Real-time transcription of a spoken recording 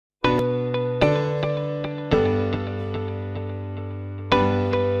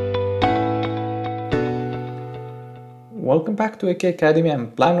welcome back to AK Academy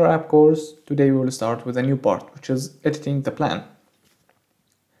and PlannerApp course. Today we will start with a new part, which is editing the plan.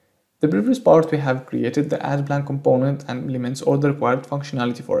 The previous part we have created the add plan component and implements all the required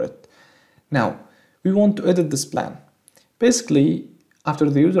functionality for it. Now we want to edit this plan. Basically, after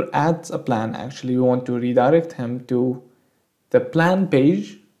the user adds a plan, we want to redirect him to the plan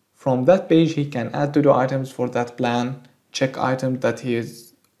page. From that page he can add to-do items for that plan, check items that he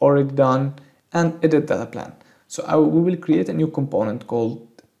has already done, and edit that plan. So we will create a new component called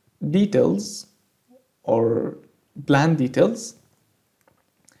details or plan details.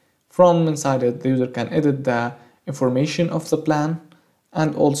 From inside it, the user can edit the information of the plan,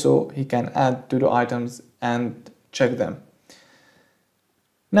 and also he can add to-do items and check them.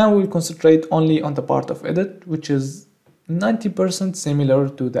 Now we'll concentrate only on the part of edit, which is 90% similar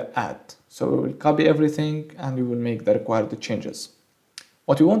to the add. So we will copy everything and we will make the required changes.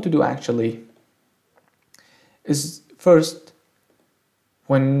 What we want to do actually is first,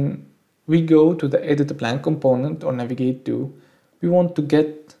 when we go to the edit plan component or navigate to, we want to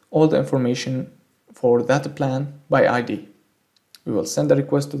get all the information for that plan by ID. We will send a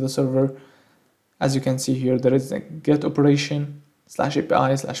request to the server. As you can see here, there is a get operation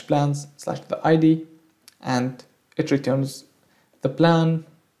 /API/plans/the ID, and it returns the plan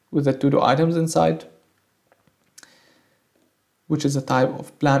with the to-do items inside, which is a type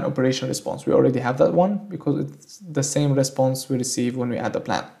of plan operation response. We already have that one because it's the same response we receive when we add a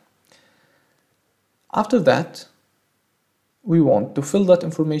plan. After that, we want to fill that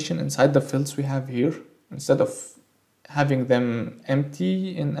information inside the fields we have here. Instead of having them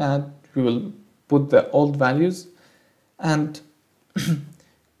empty in add, we will put the old values, and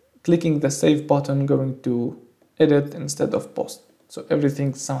clicking the save button going to edit instead of post. So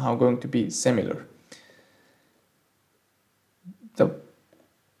everything's somehow going to be similar. The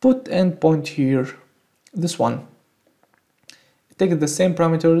put endpoint here, this one, it takes the same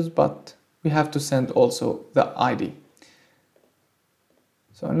parameters, but we have to send also the ID.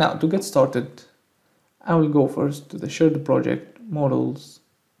 So now to get started, I will go first to the shared project, models,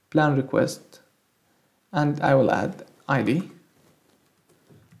 plan request, and I will add ID,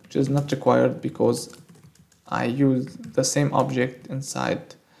 which is not required because I use the same object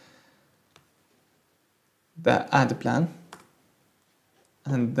inside the add plan.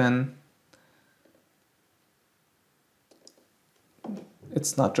 And then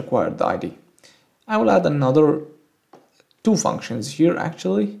it's not required the ID. I will add another two functions here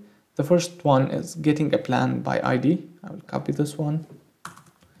actually. The first one is getting a plan by ID. I will copy this one,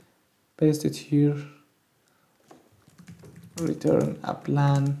 paste it here, return a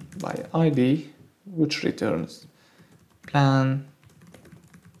plan by ID, which returns plan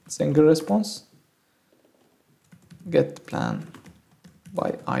single response, get plan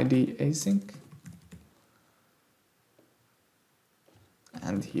by ID async,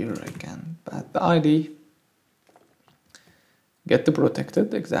 and here I can add the ID, get the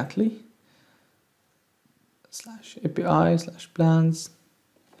protected exactly, /API/plans/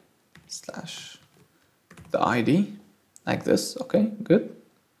 the ID, like this. Okay, good.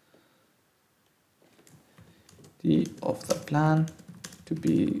 D of the plan to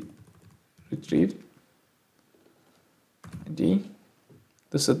be retrieved, ID.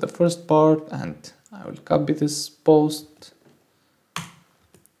 This is the first part, and I will copy this post,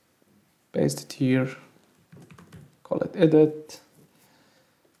 paste it here, call it edit,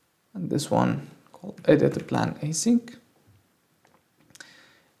 and this one called EditPlanAsync.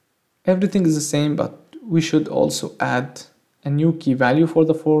 Everything is the same, but we should also add a new key value for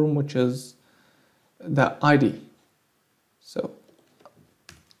the form, which is the ID. So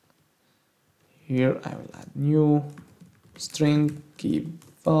here I will add new string key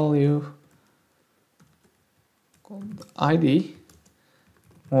value called ID,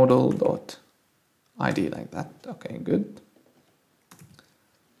 model.id, like that. Okay, good.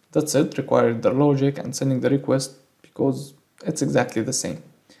 That's it. Required the logic and sending the request because it's exactly the same.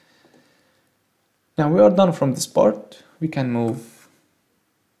 Now we are done from this part. We can move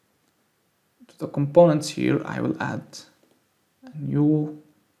to the components here. I will add a new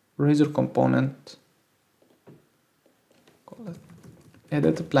Blazor component, call it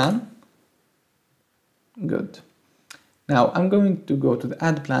edit plan. Good. Now I'm going to go to the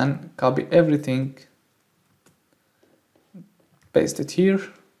add plan, copy everything, paste it here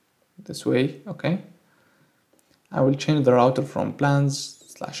this way. Okay, I will change the router from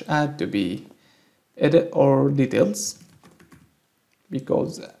plans/add to be edit or details,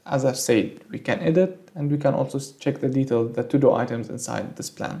 because as I've said, we can edit and we can also check the details, the to-do items inside this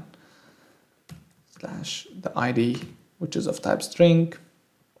plan, /the ID, which is of type string.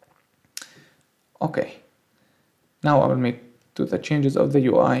 Okay, Now I will make to the changes of the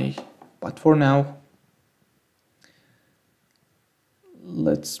UI, but for now,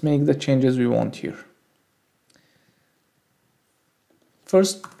 let's make the changes we want here.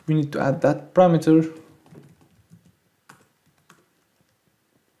 First, we need to add that parameter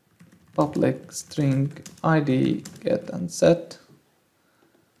public string id get and set.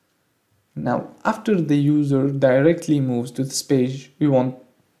 Now, after the user directly moves to this page, we want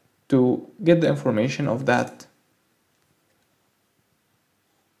to get the information of that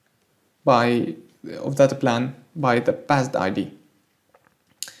plan by the passed ID.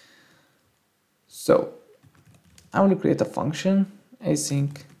 So I will create a function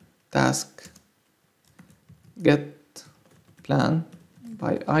async task get plan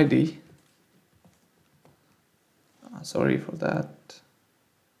by ID. Sorry for that.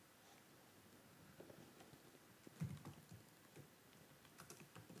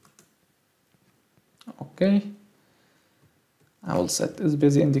 Okay, I will set this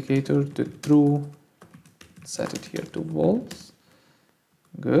busy indicator to true, set it here to false.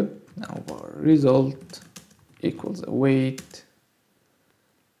 Good. Now our result equals await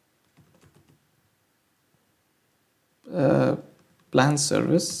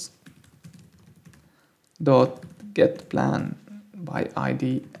PlansService dot get plan by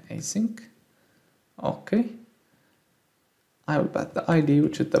ID async. Okay, I will pass the ID,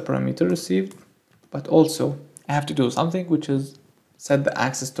 which is the parameter received, but also I have to do something, which is set the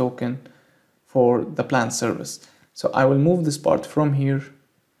access token for the PlansService. So I will move this part from here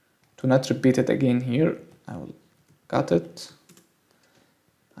to not repeat it again here. I will cut it.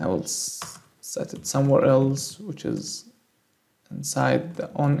 I will set it somewhere else, which is inside the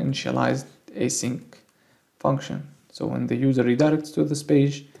onInitialized async function. So when the user redirects to this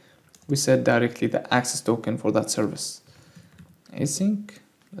page, we set directly the access token for that service. Async,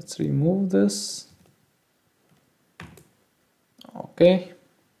 let's remove this. Okay,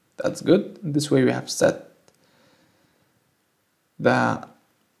 that's good. This way we have set the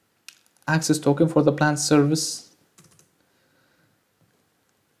access token for the PlansService.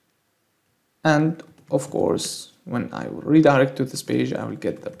 And of course, when I will redirect to this page, I will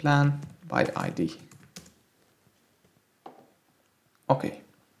get the plan by ID. Okay.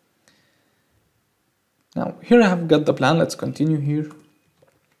 Now here I have got the plan. Let's continue here.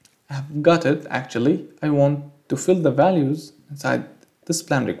 I have got it actually. I want to fill the values inside this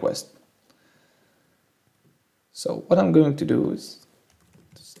plan request. So what I'm going to do is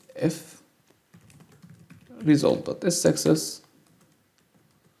if result.isSuccess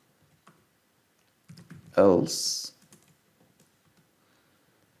else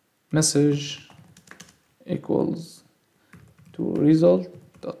message equals to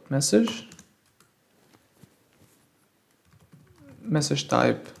result.message message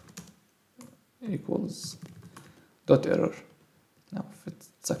type equals dot error. Now if it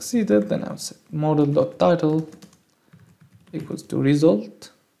succeeded, then I'll set model.title equals to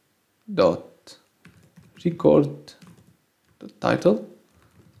result dot record the title,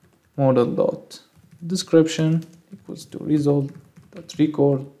 model dot description equals to result dot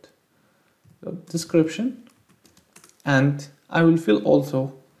record dot description, and I will fill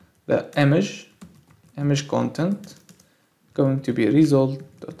also the image content going to be result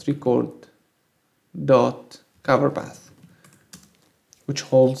dot record dot cover path, which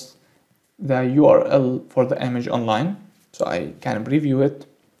holds the URL for the image online, so I can preview it.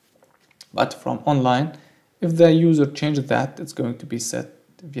 But from online, if the user changes that, it's going to be set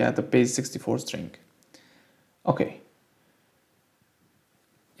via the base64 string. Okay.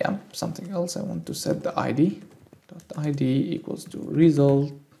 Yeah, something else I want to set the ID. .id equals to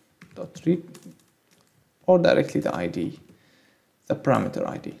result dot read, or directly the ID, the parameter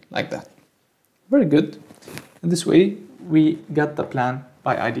ID, like that. Very good. In this way, we got the plan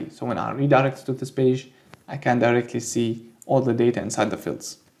by ID. So when I redirect to this page, I can directly see all the data inside the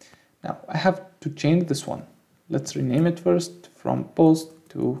fields. Now I have to change this one. Let's rename it first from post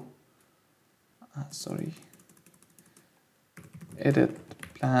to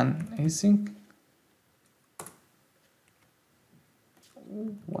EditPlanAsync.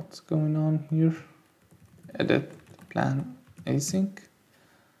 What's going on here? EditPlanAsync.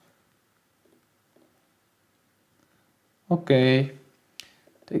 Okay.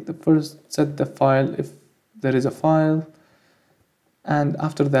 Take the first, set the file if there is a file, and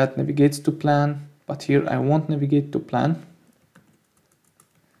after that navigates to plan. But here I won't navigate to plan.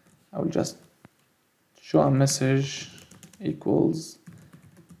 I will just show a message equals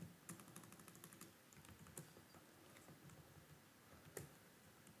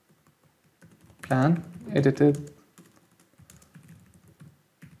plan edited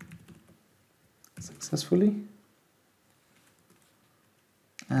successfully.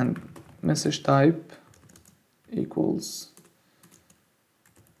 and message type equals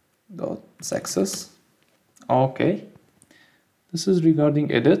dot success. Okay, this is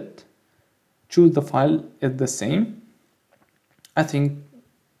regarding edit. Choose the file is the same. I think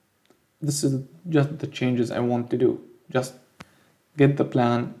this is just the changes I want to do. Just get the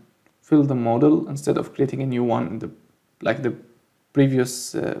plan, fill the model instead of creating a new one in like the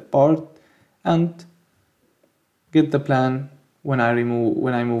previous part, and get the plan when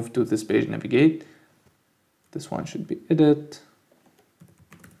I move to this page navigate. This one should be edit,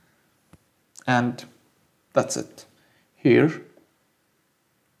 and that's it. Here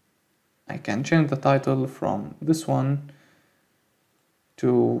I can change the title from this one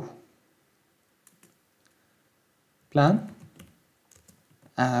to plan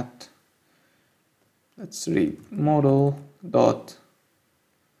at, let's read, model dot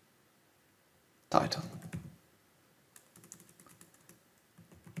title.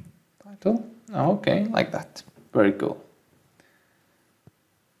 Okay, like that. Very cool.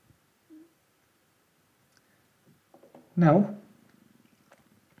 Now,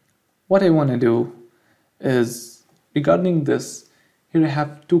 what I want to do is, regarding this, here I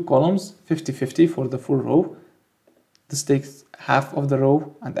have two columns, 50-50 for the full row. This takes half of the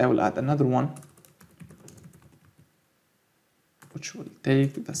row, and I will add another one, which will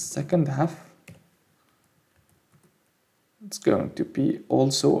take the second half. It's going to be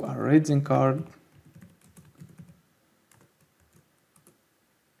also a raising card.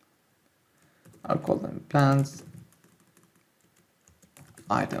 I'll call them plans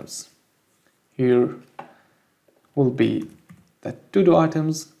items. Here will be the to-do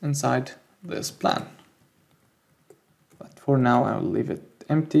items inside this plan. But for now, I will leave it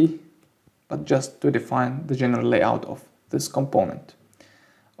empty, but just to define the general layout of this component.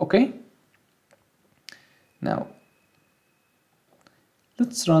 Okay. Now,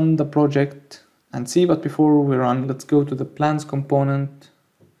 let's run the project and see, but before we run, let's go to the plans component,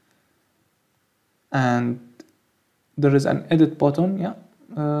 and there is an edit button. Yeah,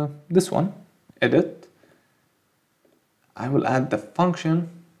 this one, edit. I will add the function,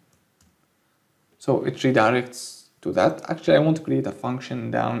 so it redirects to that. Actually, I want to create a function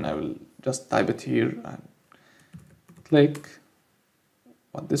down. I will just type it here and click.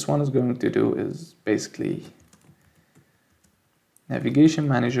 What this one is going to do is basically navigation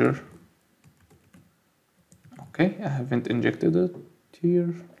manager. Okay, I haven't injected it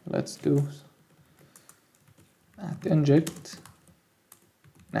here. Let's do at inject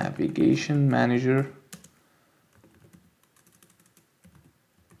navigation manager.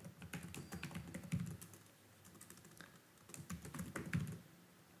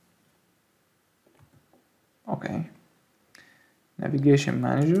 Okay, navigation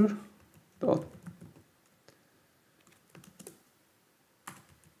manager dot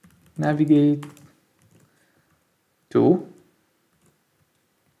navigate to.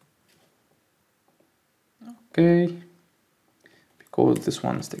 Okay, because this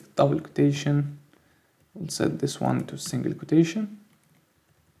one is the double quotation, we'll set this one to single quotation,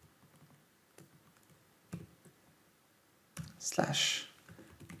 slash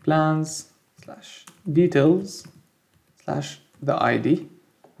plans slash details slash the ID,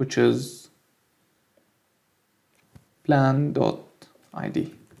 which is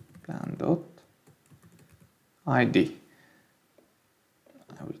plan.id. Plan.id. I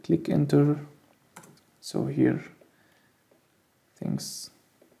will click enter. So here things,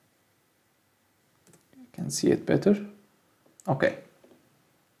 you can see it better. Okay,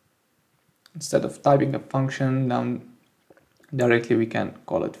 instead of typing a function down directly, we can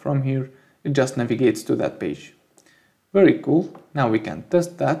call it from here. It just navigates to that page. Very cool. Now we can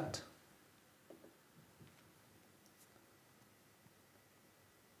test that.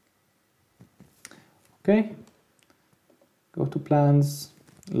 Okay, go to plans,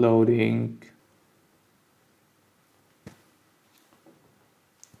 loading.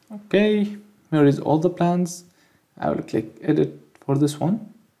 Okay, here is all the plans. I will click edit for this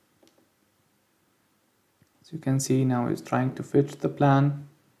one. As you can see, now it's trying to fetch the plan.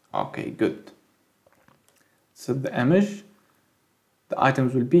 Okay, good. Set the image. The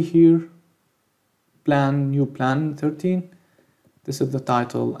items will be here. Plan, new plan 13. This is the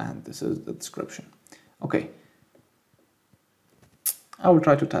title and this is the description. Okay. I will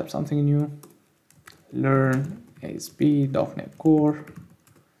try to type something new. Learn ASP.NET Core.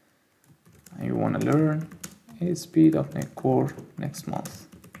 You want to learn ASP.NET Core next month.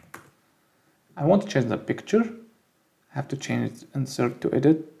 I want to change the picture. I have to change it, insert to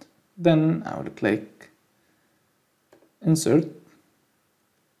edit. Then I will click insert,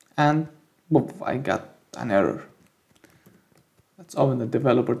 and boop, I got an error. Let's open the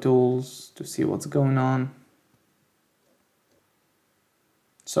developer tools to see what's going on.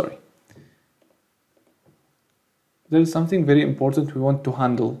 Sorry. There is something very important we want to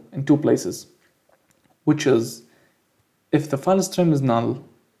handle in two places, which is if the file stream is null,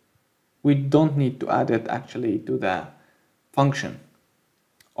 we don't need to add it actually to the function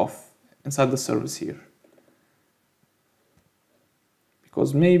of inside the service here.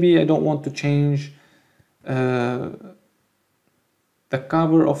 Because maybe I don't want to change the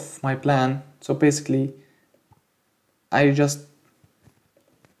cover of my plan. So basically, I just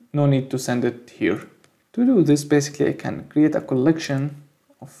no need to send it here. To do this, basically, I can create a collection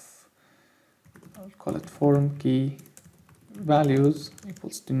of, I'll call it form key values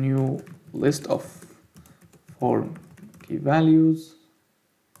equals to new list of form key values.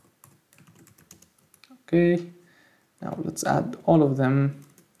 Okay, now let's add all of them.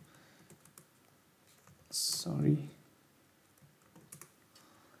 Sorry,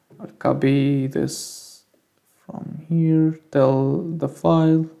 I'll copy this from here, tell the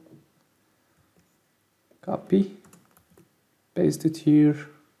file, copy, paste it here,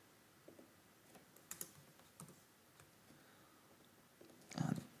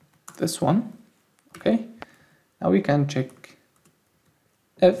 and this one. Okay, now we can check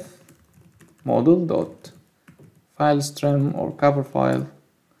if model dot file stream or cover file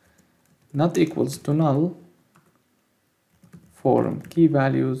not equals to null, form key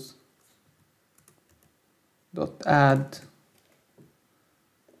values dot add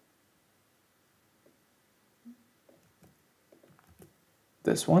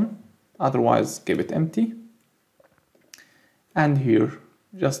this one, otherwise keep it empty, and here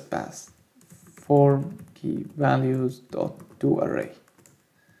just pass form key values dot to array.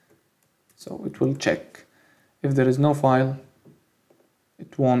 So it will check if there is no file,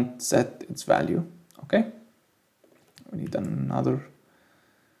 it won't set its value. Okay, we need another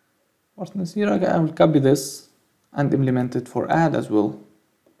button here. I will copy this and implement it for add as well.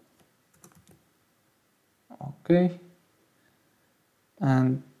 Okay,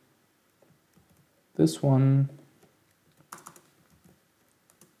 and this one,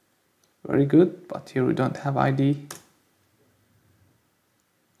 very good, but here we don't have ID,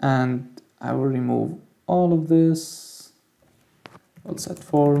 and I will remove all of this. I'll set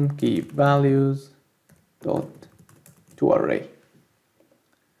form key values dot to array.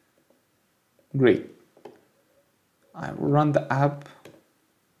 Great. I will run the app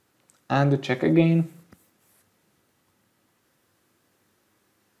and check again.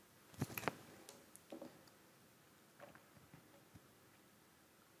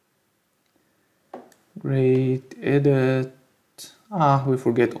 Great, edit. We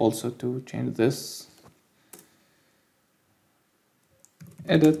forget also to change this.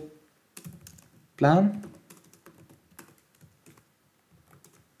 Edit plan.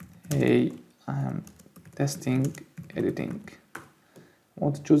 Hey, I am testing editing. I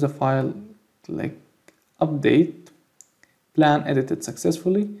want to choose a file, click update. Plan edited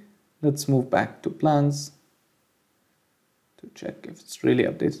successfully. Let's move back to plans to check if it's really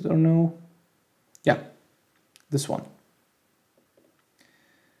updated or no. Yeah, this one.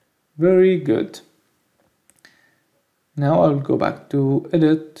 Very good. Now I'll go back to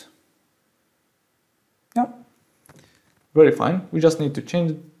edit. Yeah, very fine. We just need to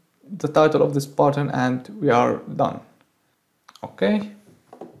change the title of this button and we are done. Okay,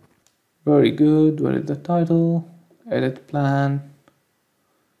 very good. Where is the title? Edit plan.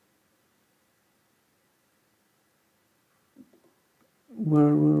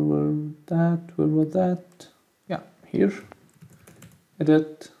 Where was that? Yeah, here.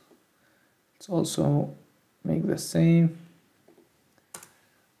 Edit. Let's also make the same.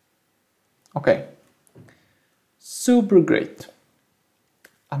 Okay, super great.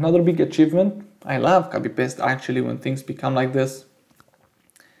 Another big achievement. I love copy paste actually when things become like this.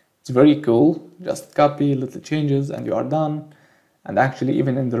 It's very cool. Just copy little changes and you are done. And actually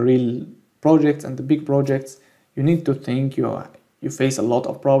even in the real projects and the big projects, you need to think you face a lot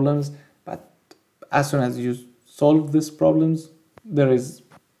of problems, but as soon as you solve these problems, there is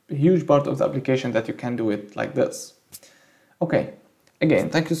a huge part of the application that you can do it like this. Okay, again,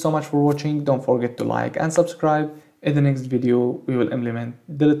 thank you so much for watching. Don't forget to like and subscribe. In the next video, we will implement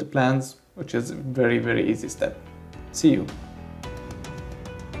delete plans, which is a very, very easy step. See you.